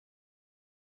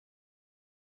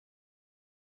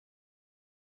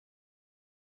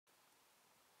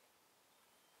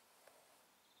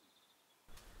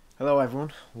Hello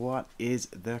everyone, what is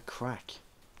the crack?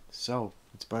 So,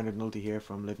 it's Bernard Nulty here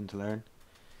from Living to Learn.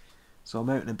 So I'm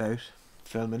out and about,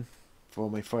 filming for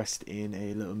my first in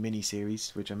a little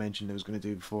mini-series, which I mentioned I was going to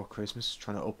do before Christmas,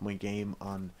 trying to up my game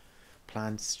on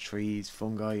plants, trees,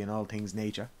 fungi and all things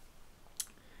nature.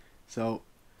 So,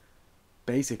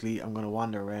 basically I'm going to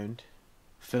wander around,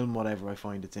 film whatever I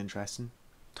find that's interesting,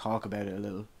 talk about it a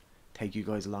little, take you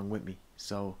guys along with me.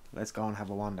 So, let's go and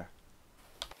have a wander.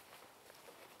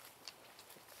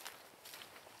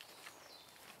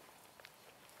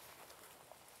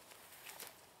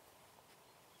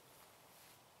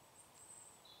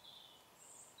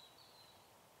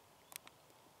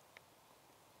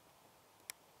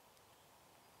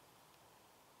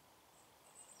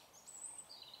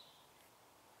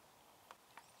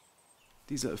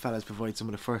 These little fellas provide some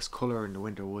of the first colour in the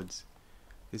winter woods.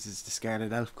 This is the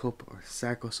scarlet elf cup or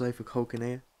Sarcocypha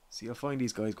coconea. So you'll find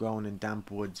these guys growing in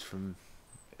damp woods from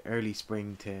early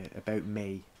spring to about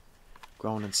May,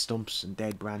 growing on stumps and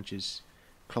dead branches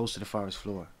close to the forest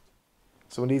floor.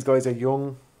 So when these guys are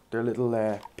young, they're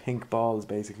little pink balls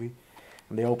basically,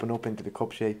 and they open up into the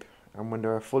cup shape, and when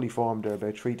they're fully formed they're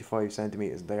about 3 to 5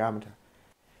 centimetres in diameter.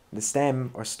 The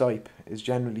stem or stipe is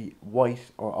generally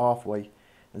white or off-white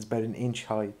and is about an inch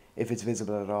high if it's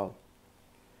visible at all.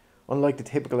 Unlike the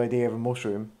typical idea of a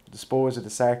mushroom, the spores of the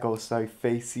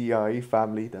Sarcocyphaceae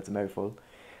family, that's a mouthful,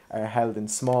 are held in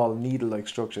small needle-like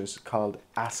structures called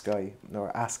asci,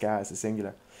 or asca as a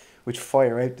singular, which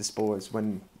fire out the spores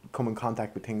when come in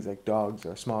contact with things like dogs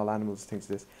or small animals, things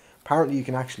like this. Apparently you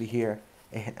can actually hear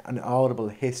an audible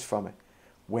hiss from it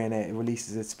when it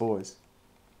releases its spores.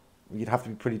 You'd have to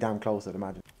be pretty damn close, I'd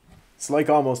imagine. It's like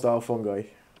almost all fungi.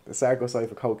 The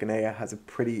Sarcocypha coconea has a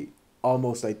pretty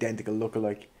almost identical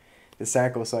lookalike, the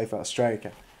Sarcocypha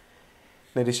australica.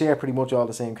 Now they share pretty much all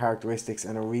the same characteristics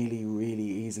and are really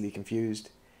easily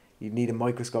confused. You'd need a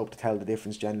microscope to tell the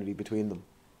difference generally between them.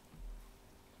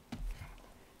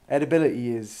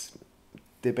 Edibility is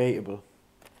debatable.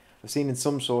 I've seen in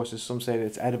some sources some say that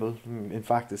it's edible, in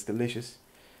fact it's delicious.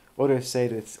 Others say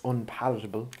that it's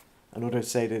unpalatable, and others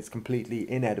say that it's completely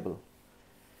inedible.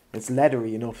 It's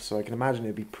leathery enough, so I can imagine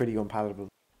it'd be pretty unpalatable.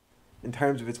 In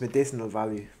terms of its medicinal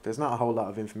value, there's not a whole lot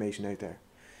of information out there.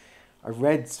 I've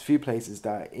read a few places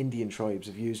that Indian tribes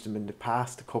have used them in the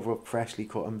past to cover up freshly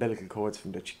cut umbilical cords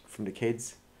from the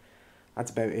kids.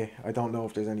 That's about it. I don't know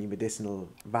if there's any medicinal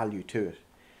value to it.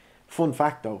 Fun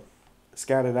fact though,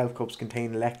 scarlet elf cups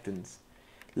contain lectins.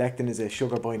 Lectin is a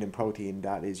sugar binding protein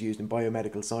that is used in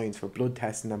biomedical science for blood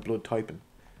testing and blood typing.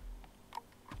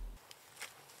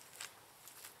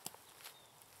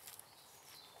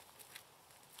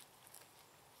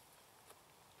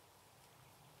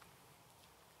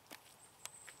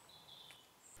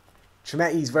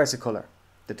 Tremetes versicolor,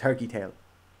 the turkey tail.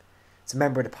 It's a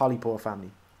member of the polypore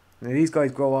family. Now these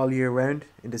guys grow all year round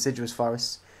in deciduous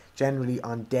forests, generally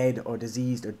on dead or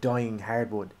diseased or dying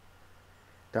hardwood.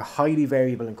 They're highly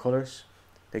variable in colours.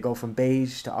 They go from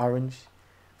beige to orange,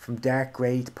 from dark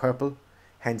grey to purple,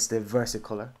 hence the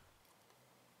versicolor.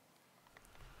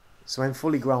 So when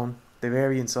fully grown, they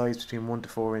vary in size between 1 to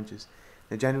 4 inches.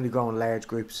 They generally grow in large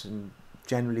groups and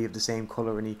generally of the same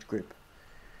colour in each group.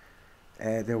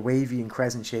 They're wavy and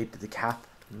crescent shaped at the cap,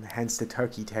 and hence the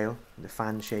turkey tail, the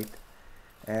fan shape.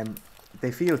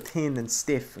 They feel thin and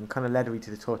stiff and kind of leathery to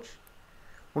the touch.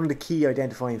 One of the key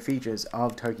identifying features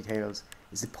of turkey tails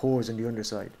is the pores on the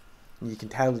underside. And you can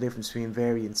tell the difference between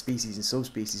varying species and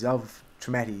subspecies of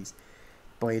Tremetes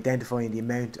by identifying the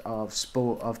amount of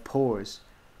pores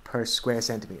per square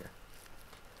centimetre.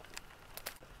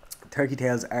 Turkey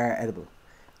tails are edible.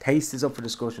 Taste is up for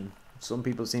discussion. Some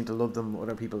people seem to love them,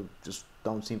 other people just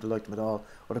don't seem to like them at all.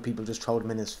 Other people just throw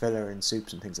them in as filler in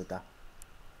soups and things like that.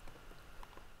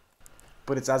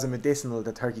 But it's as a medicinal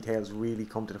that turkey tails really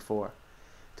come to the fore.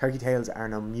 Turkey tails are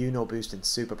an immuno-boosting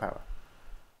superpower.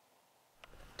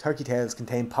 Turkey tails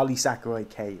contain polysaccharide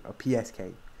K, or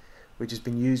PSK, which has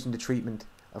been used in the treatment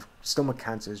of stomach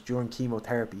cancers during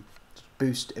chemotherapy to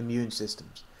boost immune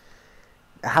systems.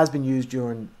 It has been used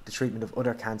during the treatment of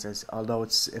other cancers, although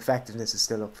its effectiveness is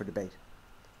still up for debate.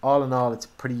 All in all, it's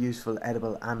pretty useful,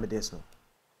 edible and medicinal.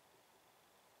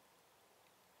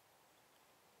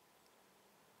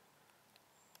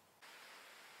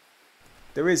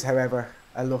 There is, however,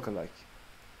 a lookalike.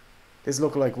 This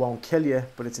lookalike won't kill you,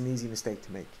 but it's an easy mistake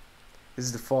to make. This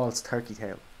is the false turkey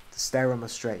tail, the Sterum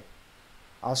austrae.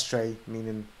 Austrae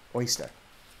meaning oyster.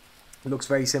 It looks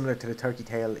very similar to the turkey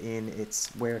tail in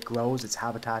its where it grows, its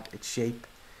habitat, its shape.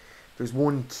 There's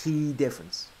one key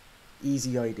difference,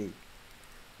 easy ID.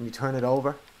 When you turn it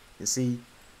over, you'll see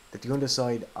that the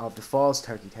underside of the false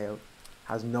turkey tail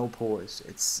has no pores.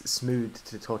 It's smooth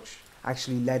to the touch,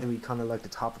 actually leathery, kind of like the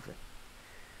top of it.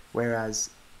 Whereas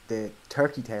the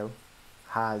turkey tail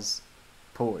has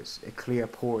pores, a clear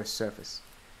porous surface.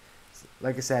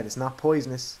 Like I said, it's not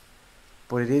poisonous,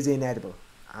 but it is inedible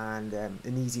and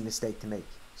an easy mistake to make.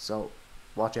 So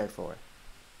watch out for it.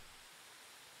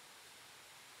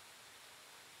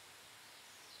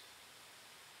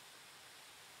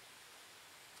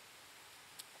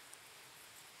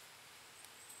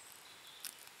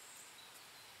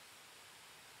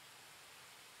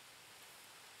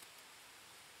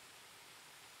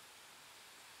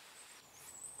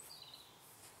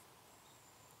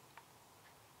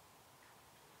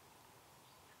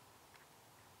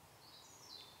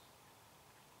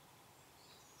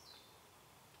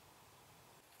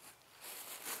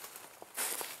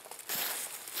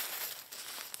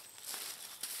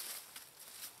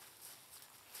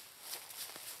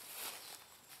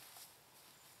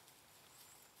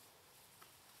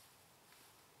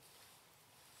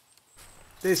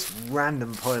 This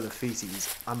random pile of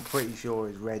feces, I'm pretty sure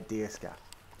is red deer scat.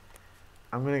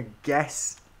 I'm going to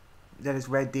guess that it's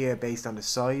red deer based on the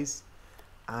size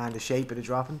and the shape of the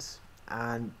droppings,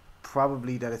 and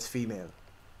probably that it's female.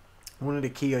 One of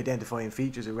the key identifying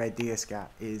features of red deer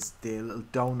scat is the little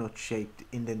donut shaped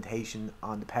indentation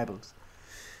on the pebbles.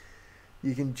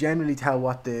 You can generally tell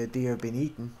what the deer have been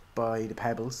eaten by the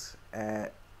pebbles.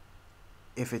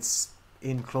 If it's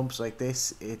in clumps like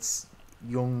this, it's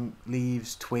young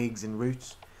leaves, twigs and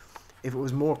roots. If it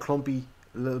was more clumpy,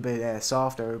 a little bit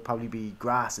softer, it would probably be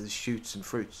grasses, shoots and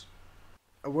fruits.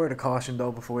 A word of caution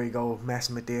though before you go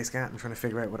messing with deer scat and trying to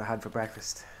figure out what I had for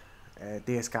breakfast.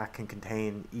 Deer scat can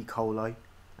contain E. coli,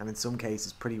 and in some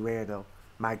cases, pretty rare though,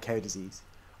 mad cow disease.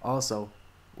 Also,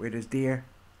 where there's deer,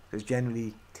 there's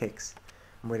generally ticks,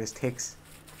 and where there's ticks,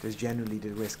 there's generally the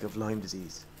risk of Lyme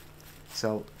disease.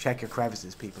 So check your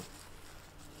crevices, people.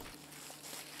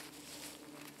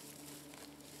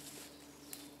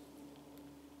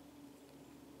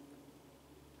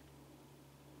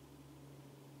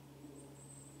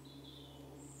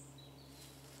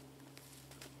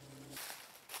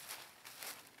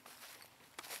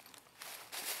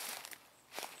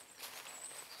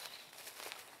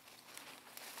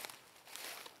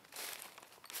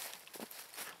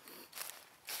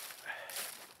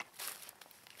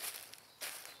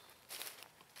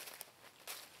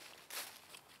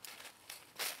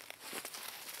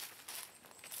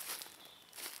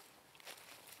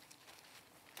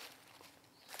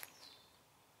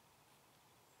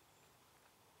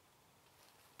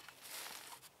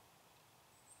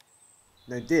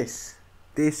 Now this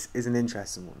is an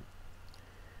interesting one,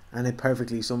 and it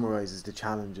perfectly summarises the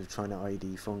challenge of trying to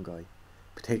ID fungi,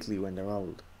 particularly when they're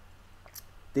old.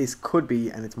 This could be,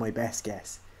 and it's my best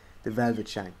guess, the velvet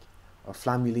shank, or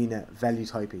Flammulina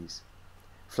velutypes.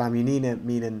 Flammulina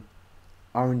meaning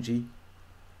orangey,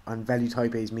 and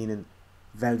velutypes meaning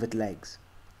velvet legs.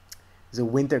 It's a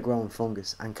winter-grown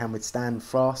fungus and can withstand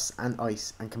frost and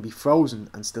ice and can be frozen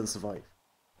and still survive.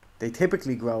 They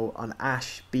typically grow on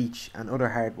ash, beech and other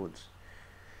hardwoods.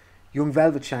 Young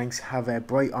velvet shanks have a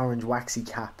bright orange waxy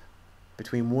cap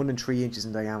between 1 and 3 inches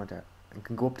in diameter and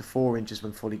can go up to 4 inches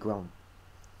when fully grown.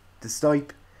 The stipe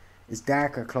is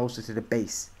darker closer to the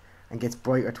base and gets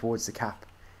brighter towards the cap.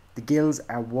 The gills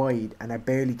are wide and are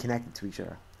barely connected to each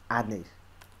other. Adnate.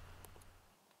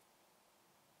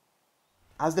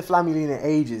 As the Flammulina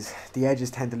ages, the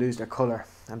edges tend to lose their colour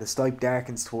and the stipe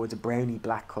darkens towards a browny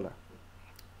black colour.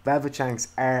 Velvet shanks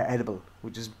are edible,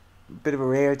 which is a bit of a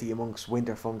rarity amongst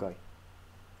winter fungi.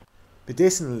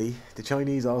 Medicinally, the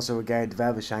Chinese also regard the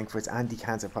velvet shank for its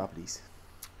anti-cancer properties.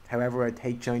 However, I'd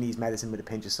take Chinese medicine with a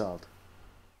pinch of salt.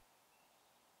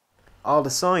 All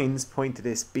the signs point to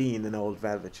this being an old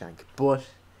velvet shank, but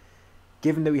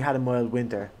given that we had a mild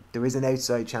winter, there is an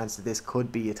outside chance that this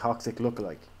could be a toxic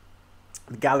lookalike.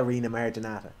 The Galerina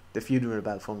marginata, the funeral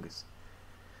bell fungus.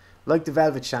 Like the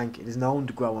velvet shank, it is known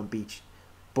to grow on beech,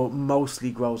 but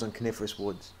mostly grows on coniferous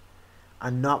woods,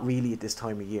 and not really at this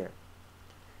time of year.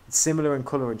 It's similar in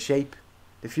colour and shape.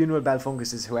 The funeral bell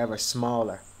fungus is however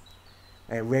smaller,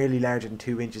 rarely larger than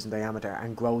 2 inches in diameter,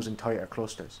 and grows in tighter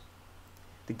clusters.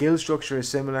 The gill structure is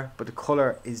similar, but the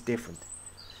colour is different.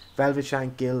 Velvet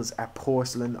shank gills are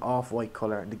porcelain off-white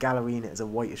colour and the Galerina is a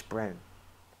whitish brown.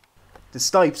 The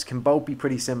stipes can both be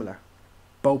pretty similar,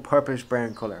 both purplish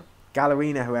brown colour.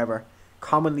 Galerina, however,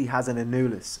 commonly has an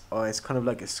annulus, or it's kind of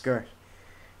like a skirt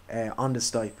on the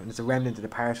stipe, and it's a remnant of the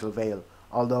partial veil,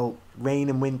 although rain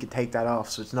and wind can take that off,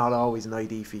 so it's not always an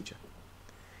ID feature.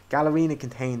 Galerina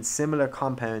contains similar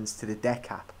compounds to the death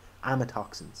cap,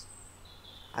 amatoxins,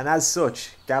 and as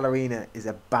such, Galerina is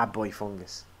a bad boy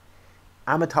fungus.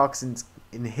 Amatoxins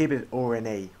inhibit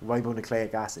RNA,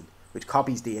 ribonucleic acid, which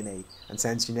copies DNA and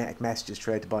sends genetic messages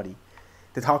throughout the body.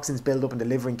 The toxins build up in the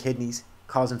liver and kidneys,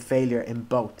 causing failure in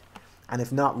both, and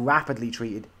if not rapidly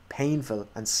treated, painful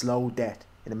and slow death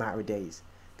in a matter of days.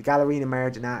 The Galerina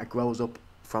marginata grows up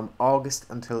from August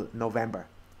until November.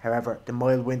 However, the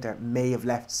mild winter may have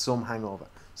left some hangover,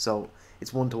 so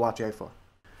it's one to watch out for.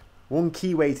 One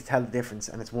key way to tell the difference,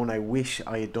 and it's one I wish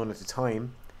I had done at the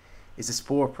time, is the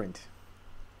spore print.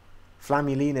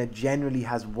 Flammulina generally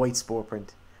has white spore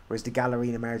print, whereas the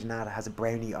Galerina marginata has a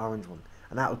browny orange one,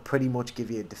 and that will pretty much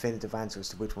give you a definitive answer as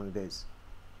to which one it is.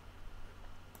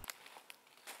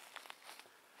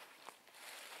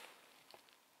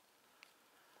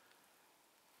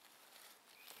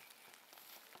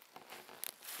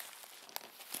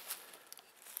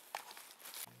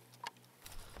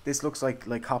 This looks like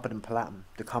Lycopodium palatum,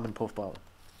 the common puffball.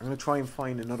 I'm going to try and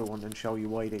find another one and show you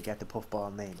why they get the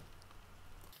puffball name.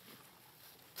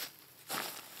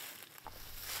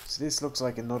 So this looks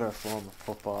like another form of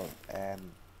puffball,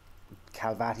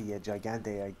 Calvatia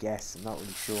gigante, I guess. I'm not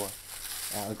really sure.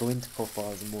 I'll go into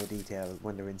puffballs in more detail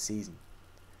when they're in season.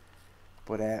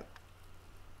 But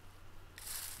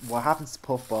what happens to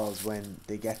puffballs when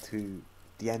they get to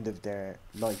the end of their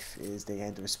life is they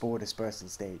enter a spore dispersal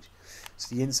stage.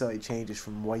 So the inside changes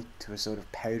from white to a sort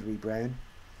of powdery brown.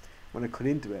 When I cut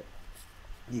into it,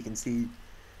 you can see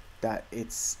that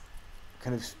it's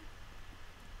kind of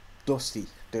dusty.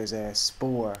 There's a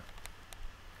spore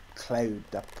cloud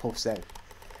that puffs out,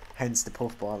 hence the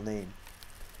puffball name.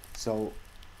 So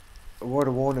a word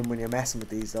of warning when you're messing with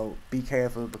these though, be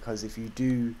careful, because if you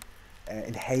do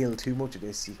inhale too much of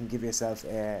this, you can give yourself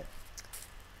a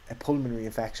pulmonary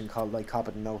infection called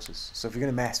lycopodinosis. So if you're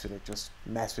going to mess with it, just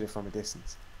mess with it from a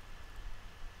distance.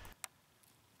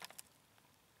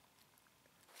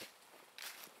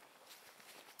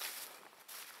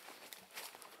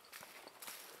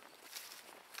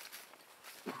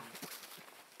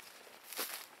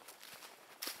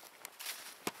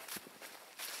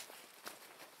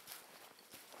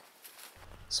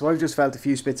 So I've just felt a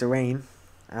few spits of rain,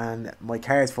 and my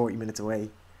car is 40 minutes away,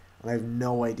 and I have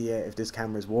no idea if this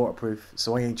camera is waterproof,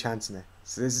 so I ain't chancing it.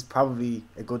 So this is probably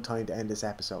a good time to end this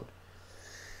episode.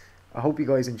 I hope you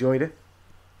guys enjoyed it,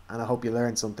 and I hope you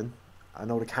learned something. I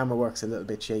know the camera work's a little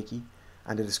bit shaky,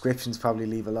 and the descriptions probably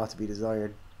leave a lot to be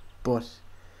desired, but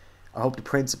I hope the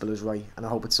principle is right, and I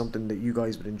hope it's something that you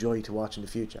guys would enjoy to watch in the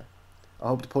future. I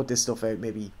hope to put this stuff out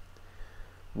maybe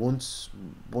once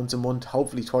a month,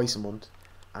 hopefully twice a month,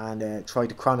 and try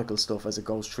to chronicle stuff as it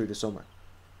goes through the summer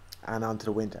and onto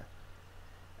the winter.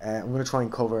 I'm going to try and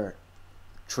cover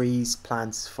trees,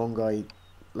 plants, fungi,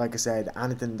 like I said,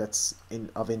 anything that's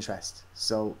of interest.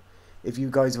 So if you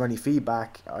guys have any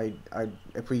feedback, I'd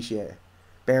appreciate it.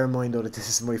 Bear in mind though that this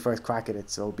is my first crack at it,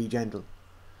 so be gentle.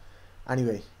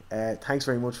 Anyway, thanks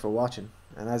very much for watching,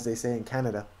 and as they say in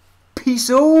Canada, peace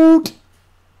out!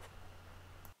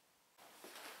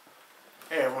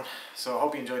 Hey everyone, so I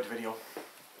hope you enjoyed the video.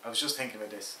 I was just thinking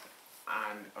about this,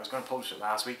 and I was going to publish it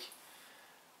last week,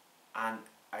 and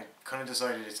I kind of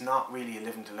decided it's not really a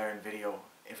living to learn video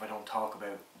if I don't talk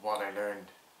about what I learned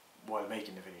while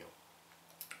making the video.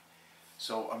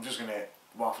 So I'm just going to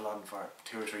waffle on for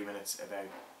 2 or 3 minutes about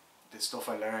the stuff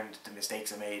I learned, the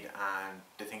mistakes I made, and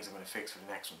the things I'm going to fix for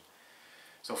the next one.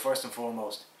 So first and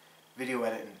foremost, video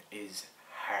editing is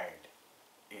hard.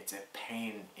 It's a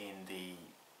pain in the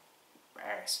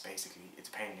arse, basically. It's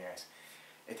a pain in the arse.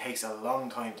 It takes a long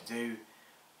time to do,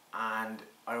 and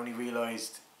I only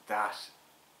realised that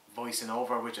voicing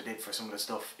over, which I did for some of the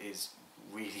stuff, is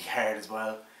really hard as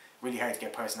well. Really hard to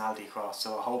get personality across.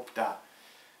 So I hope that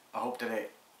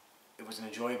it was an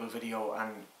enjoyable video,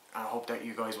 and I hope that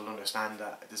you guys will understand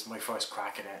that this is my first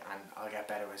crack at it, and I'll get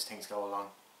better as things go along.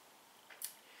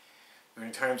 But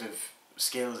in terms of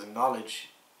skills and knowledge,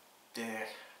 the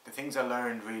things I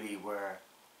learned really were,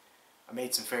 I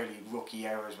made some fairly rookie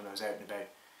errors when I was out and about.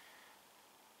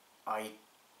 I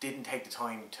didn't take the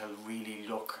time to really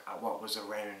look at what was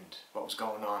around, what was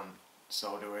going on.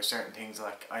 So there were certain things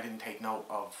like I didn't take note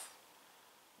of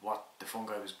what the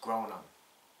fungi was growing on,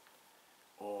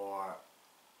 or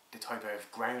the type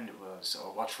of ground it was,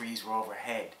 or what trees were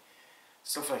overhead.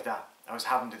 Stuff like that. I was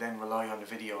having to then rely on the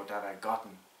video that I'd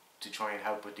gotten to try and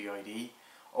help with the ID,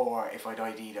 or if I'd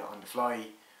ID'd it on the fly,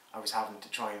 I was having to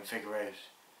try and figure out,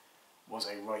 was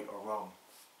I right or wrong?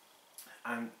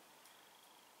 And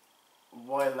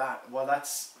while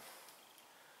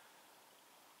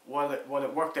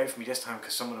it worked out for me this time,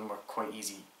 because some of them were quite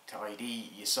easy to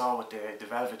ID, you saw with the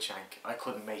velvet shank, I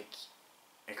couldn't make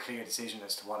a clear decision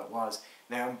as to what it was.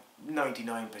 Now I'm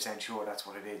 99% sure that's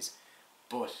what it is,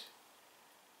 but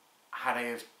had I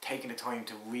have taken the time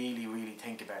to really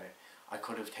think about it, I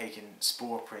could have taken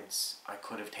spore prints, I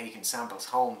could have taken samples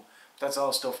home. But that's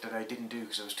all stuff that I didn't do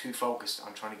because I was too focused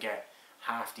on trying to get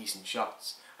half decent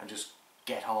shots and just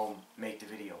get home, make the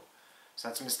video. So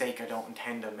that's a mistake I don't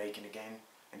intend on making again.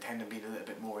 I intend on being a little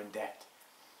bit more in depth.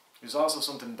 There's also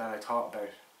something that I thought about,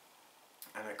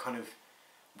 and I kind of,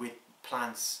 with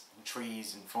plants and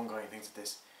trees and fungi and things like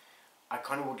this, I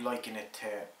kind of would liken it to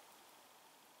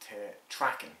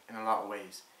tracking in a lot of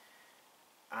ways.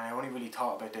 And I only really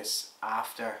thought about this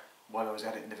after, while I was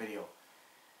editing the video.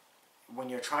 When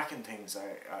you're tracking things,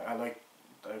 I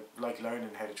like learning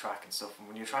how to track and stuff, and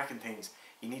when you're tracking things,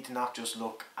 you need to not just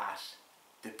look at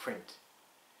the print.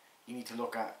 You need to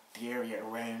look at the area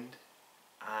around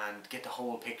and get the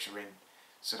whole picture in,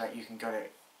 so that you can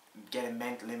get a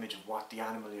mental image of what the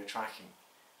animal you're tracking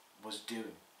was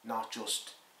doing, not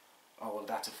just, oh well,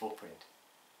 that's a footprint.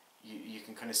 You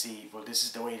can kind of see, well, this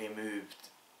is the way they moved,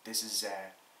 this is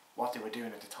what they were doing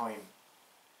at the time.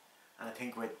 And I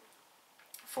think with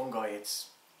fungi,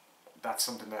 that's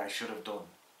something that I should have done.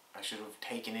 I should have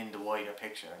taken in the wider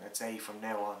picture, and I'd say from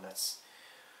now on that's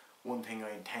one thing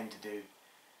I intend to do.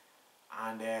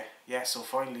 And yeah, so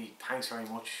finally, thanks very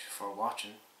much for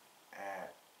watching.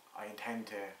 I intend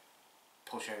to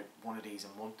push out one of these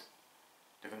a month.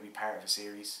 They're going to be part of a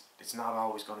series. It's not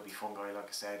always going to be fungi, like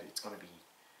I said. It's going to be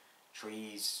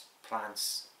trees,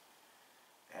 plants,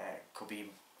 could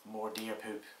be more deer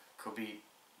poop, could be,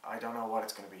 I don't know what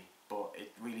it's going to be, but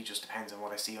it really just depends on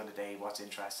what I see on the day, what's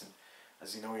interesting.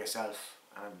 As you know yourself,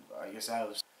 and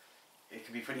yourselves, it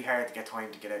can be pretty hard to get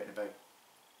time to get out and about.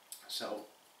 So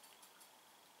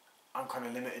I'm kind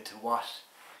of limited to what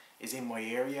is in my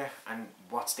area and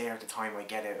what's there at the time I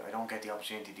get out. I don't get the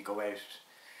opportunity to go out,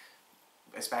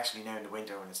 especially now in the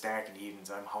winter when it's dark in the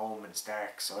evenings. I'm home and it's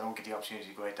dark, so I don't get the opportunity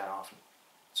to go out that often.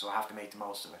 So I have to make the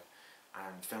most of it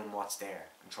and film what's there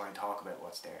and try and talk about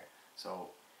what's there. So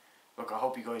look, I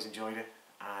hope you guys enjoyed it,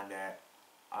 and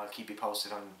I'll keep you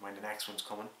posted on when the next one's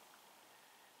coming.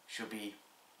 Should be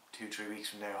 2-3 weeks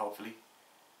from now, hopefully.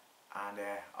 And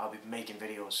I'll be making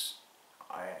videos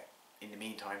in the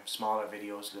meantime, smaller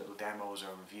videos, little demos or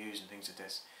reviews and things like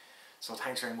this. So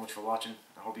thanks very much for watching.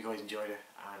 I hope you guys enjoyed it,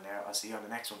 and I'll see you on the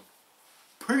next one.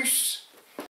 Peace!